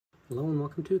Hello and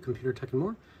welcome to Computer Tech and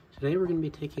More. Today we're going to be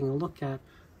taking a look at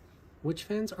which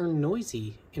fans are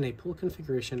noisy in a pull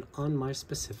configuration on my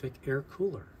specific air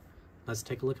cooler. Let's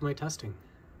take a look at my testing.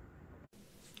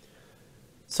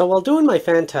 So while doing my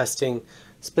fan testing,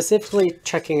 specifically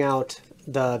checking out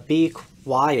the Be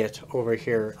Quiet over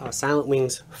here, Silent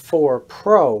Wings 4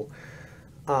 Pro,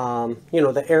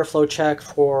 the airflow check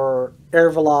for air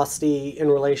velocity in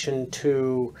relation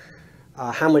to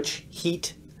how much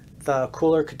heat the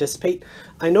cooler could dissipate.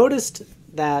 I noticed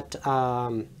that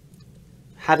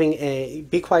having a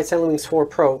Be Quiet Silent Wings 4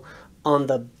 Pro on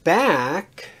the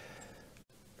back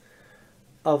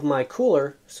of my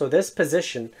cooler, so this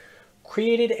position,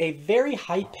 created a very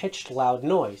high-pitched loud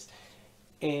noise.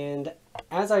 And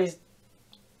as I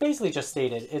basically just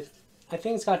stated, I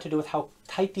think it's got to do with how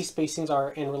tight these spacings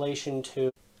are in relation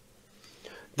to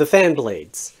the fan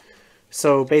blades.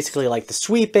 So basically like the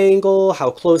sweep angle,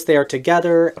 how close they are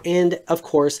together, and of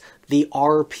course the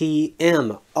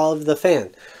RPM of the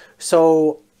fan.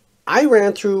 So I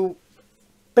ran through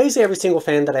basically every single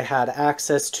fan that I had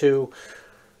access to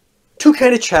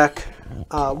kind of check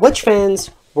which fans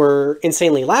were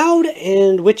insanely loud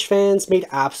and which fans made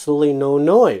absolutely no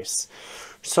noise.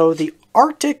 So the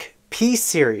Arctic P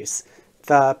series,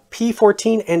 the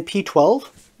P14 and P12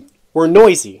 were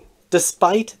noisy,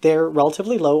 despite their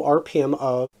relatively low RPM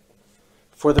of,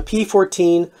 for the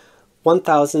P14,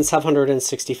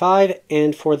 1,765,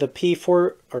 and for the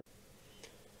P12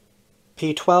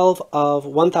 of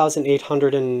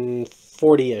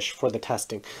 1,840-ish for the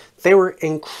testing. They were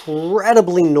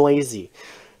incredibly noisy.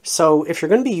 So if you're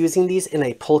going to be using these in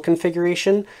a pull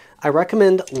configuration, I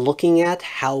recommend looking at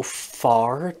how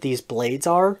far these blades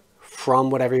are from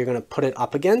whatever you're going to put it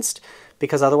up against,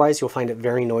 because otherwise you'll find it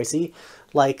very noisy.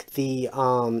 Like the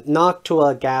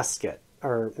NH-U12a gasket,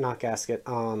 or not gasket,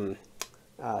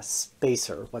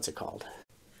 spacer, what's it called?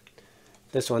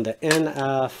 This one, the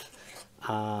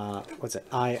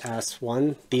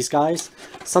IS1, these guys,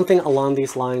 something along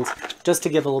these lines, just to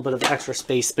give a little bit of extra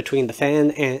space between the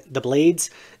fan and the blades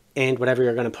and whatever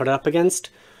you're going to put it up against,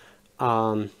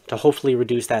 to hopefully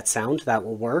reduce that sound. That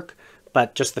will work.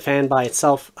 But just the fan by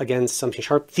itself against something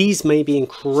sharp, these may be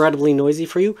incredibly noisy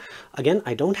for you. Again,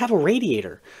 I don't have a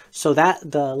radiator, so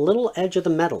that the little edge of the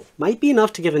metal might be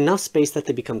enough to give enough space that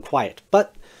they become quiet.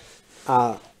 But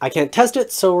I can't test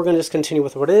it, so we're going to just continue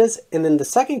with what it is. And then the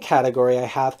second category I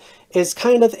have is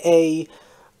kind of a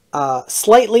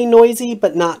slightly noisy,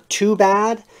 but not too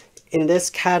bad. In this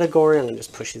category, I'm going to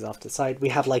just push these off to the side, we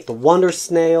have like the Wonder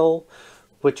Snail,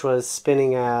 which was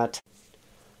spinning at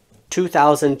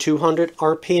 2,200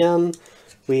 RPM.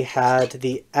 We had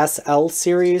the SL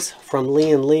series from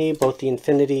lian-li, both the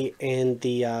Infinity and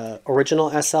the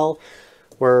original SL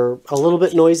were a little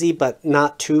bit noisy, but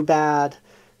not too bad.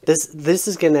 This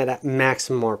is getting at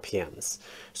maximum RPMs.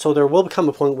 So there will become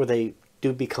a point where they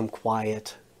do become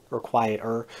quiet or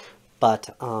quieter, but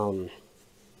the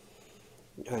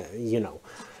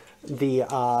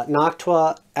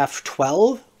NH-U12a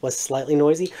F12 was slightly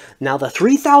noisy. Now the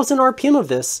 3,000 RPM of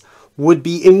this would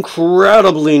be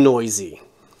incredibly noisy,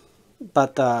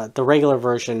 but the regular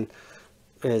version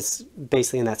is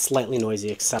basically in that slightly noisy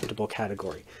acceptable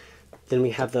category. Then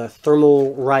we have the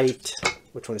Thermal Right,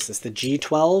 which one is this? The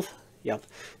G12? Yep,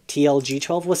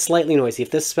 TL-G12 was slightly noisy.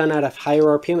 If this spun at a higher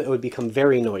RPM, it would become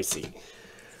very noisy.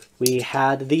 We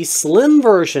had the slim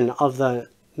version of the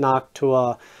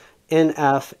NH-U12a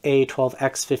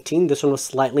NF-A12X15. This one was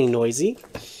slightly noisy.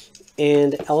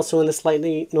 And also in the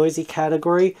slightly noisy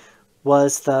category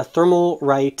was the Thermal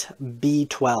Right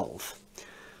B12.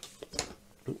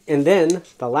 And then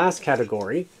the last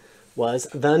category was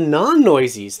the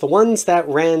non-noisies, the ones that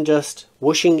ran just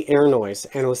whooshing air noise,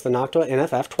 and it was the NH-U12a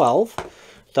NF-F12,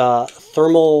 the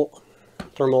Thermal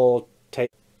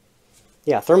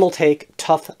Take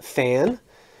Tough Fan.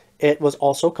 It was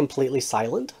also completely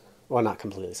silent. Well, not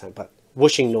completely silent, but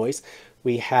whooshing noise.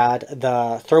 We had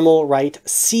the Thermal Right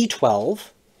C12.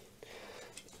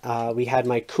 We had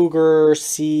my Cougar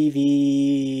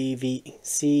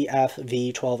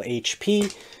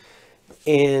CFV12HP.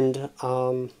 And,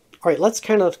 all right, let's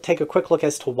kind of take a quick look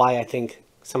as to why I think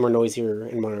some are noisier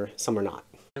and some are not.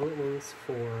 Silent Wings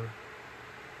for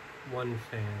one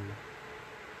fan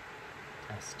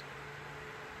test.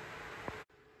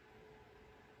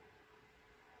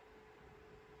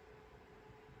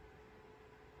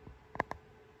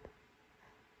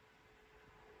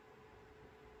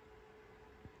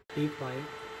 Be Quiet,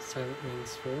 Silent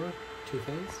Wings for two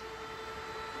fans.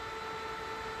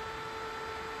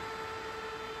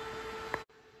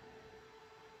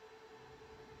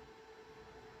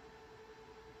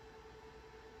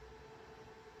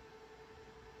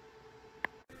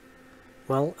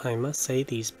 Well, I must say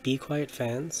these Be Quiet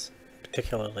fans,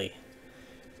 particularly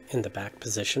in the back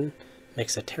position,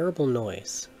 makes a terrible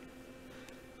noise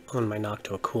on my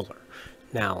Noctua cooler.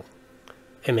 Now,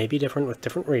 it may be different with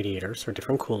different radiators or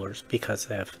different coolers because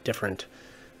they have different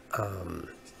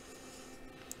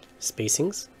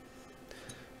spacings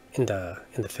in the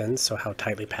fins, so how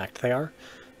tightly packed they are.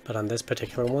 But on this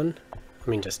particular one, I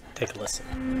mean, just take a listen.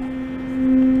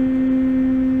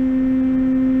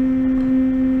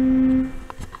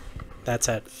 That's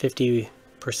at 50%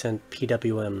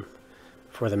 PWM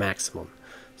for the maximum,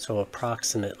 so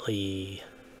approximately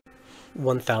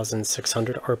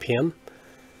 1,600 RPM.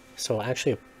 So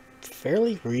actually a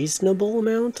fairly reasonable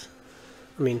amount.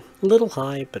 I mean, a little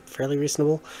high, but fairly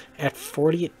reasonable. At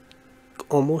 40, it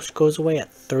almost goes away.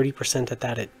 At 30% at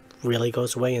that, it really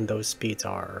goes away, and those speeds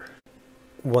are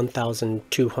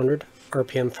 1,200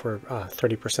 RPM for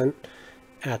 30%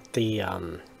 at the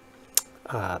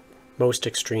most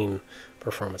extreme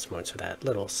performance mode. So that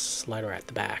little slider at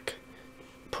the back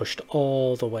pushed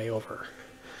all the way over.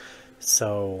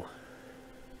 So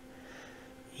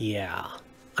yeah,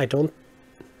 I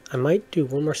might do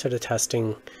one more set of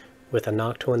testing with a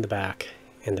Noctua in the back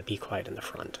and the Be Quiet in the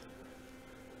front.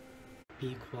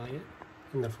 Be Quiet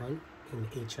in the front in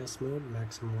HS mode,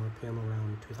 maximum RPM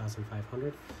around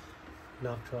 2,500.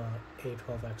 Noctua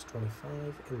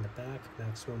A12X25 in the back,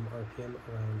 maximum RPM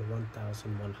around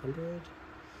 1,100.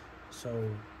 So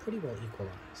pretty well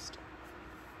equalized.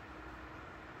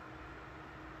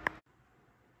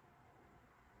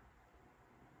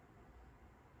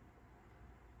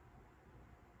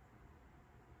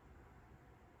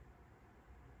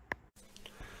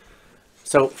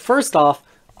 So first off,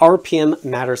 RPM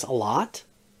matters a lot.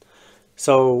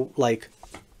 So like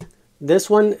this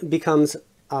one becomes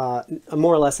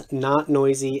more or less not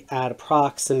noisy at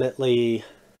approximately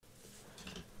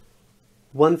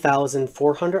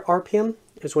 1,400 RPM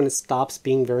is when it stops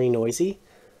being very noisy.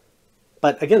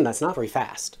 But again, that's not very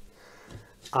fast.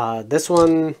 This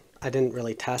one I didn't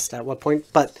really test at what point,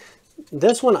 but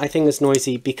this one I think is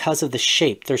noisy because of the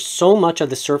shape. There's so much of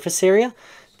the surface area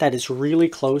that is really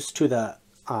close to the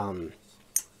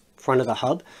front of the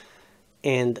hub,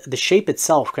 and the shape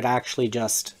itself could actually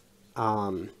just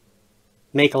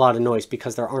make a lot of noise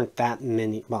because there aren't that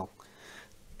many, well,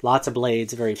 lots of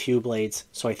blades, very few blades,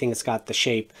 so I think it's got the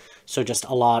shape, so just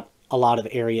a lot of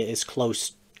area is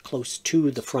close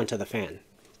to the front of the fan,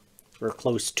 or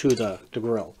close to the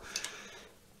grill.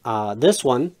 This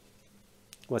one,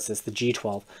 what's this, the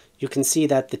G12, you can see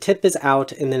that the tip is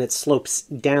out and then it slopes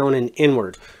down and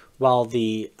inward, while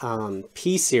the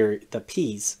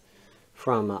P's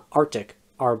from Arctic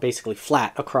are basically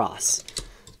flat across.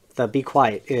 The Be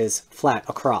Quiet is flat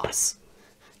across.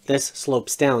 This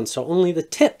slopes down, so only the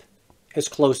tip is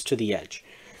close to the edge.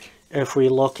 If we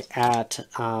look at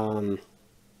the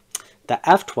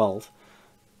F12,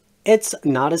 it's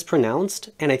not as pronounced,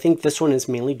 and I think this one is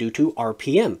mainly due to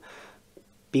RPM,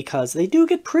 because they do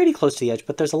get pretty close to the edge,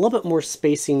 but there's a little bit more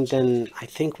spacing than I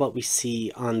think what we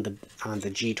see on the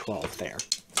G12 there.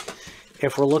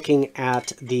 If we're looking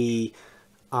at the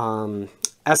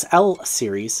SL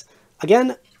series,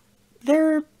 again,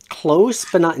 they're close,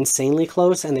 but not insanely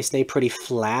close, and they stay pretty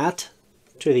flat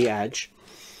to the edge.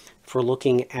 If we're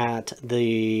looking at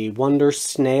the Wonder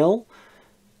Snail,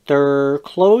 they're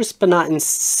close, but not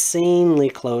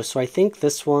insanely close, so I think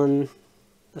this one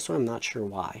I'm not sure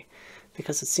why,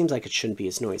 because it seems like it shouldn't be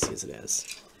as noisy as it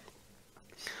is.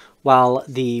 While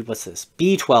the, what's this,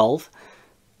 B12,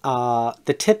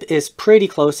 the tip is pretty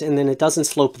close, and then it doesn't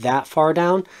slope that far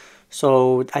down,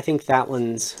 so I think that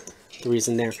one's the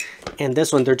reason there. And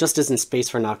this one, there just isn't space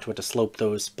for Noctua to slope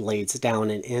those blades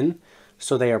down and in,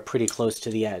 so they are pretty close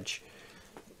to the edge.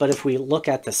 But if we look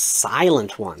at the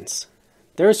silent ones,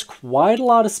 there's quite a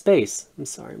lot of space. I'm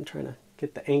sorry, I'm trying to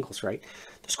get the angles right.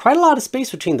 There's quite a lot of space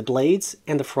between the blades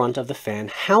and the front of the fan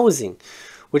housing,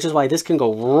 which is why this can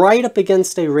go right up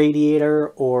against a radiator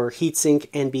or heatsink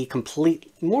and be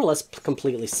more or less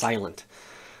completely silent.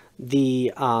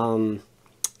 The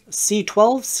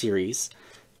C12 series,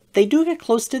 they do get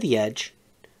close to the edge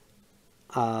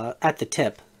at the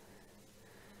tip,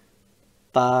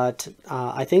 but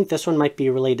I think this one might be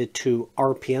related to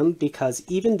RPM, because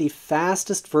even the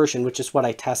fastest version, which is what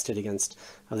I tested against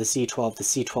of the C12, the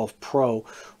C12 Pro,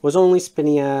 was only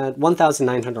spinning at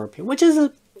 1,900 RPM, which is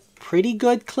a pretty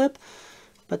good clip,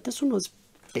 but this one was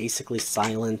basically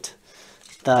silent.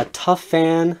 The Tough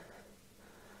Fan,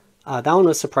 that one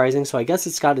was surprising, so I guess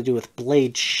it's got to do with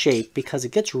blade shape, because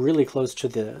it gets really close to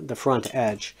the front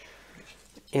edge.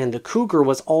 And the Cougar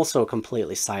was also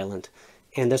completely silent,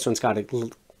 and this one's got a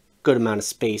good amount of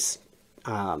space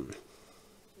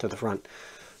to to the front.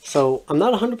 So I'm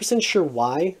not 100% sure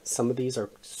why some of these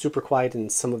are super quiet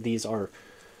and some of these are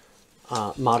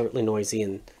moderately noisy,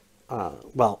 and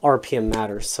well, RPM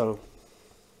matters. So,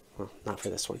 well, not for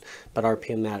this one, but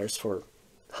RPM matters for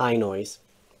high noise.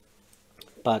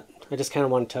 But I just kind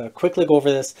of wanted to quickly go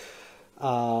over this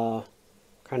kind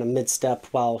of mid-step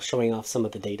while showing off some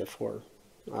of the data for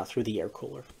through the air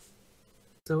cooler.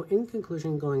 So in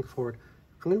conclusion, going forward,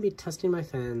 I'm going to be testing my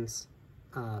fans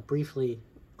briefly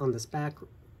on this back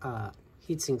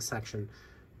heatsink section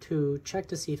to check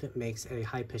to see if it makes a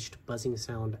high-pitched buzzing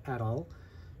sound at all,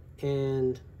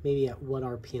 and maybe at what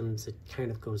RPMs it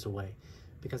kind of goes away,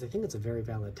 because I think it's a very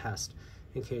valid test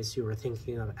in case you were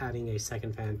thinking of adding a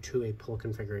second fan to a pull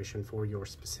configuration for your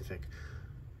specific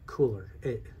cooler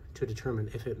to determine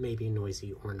if it may be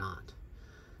noisy or not.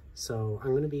 So I'm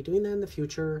going to be doing that in the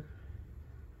future.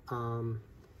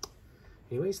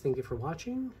 Anyways, thank you for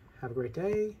watching. Have a great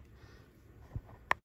day.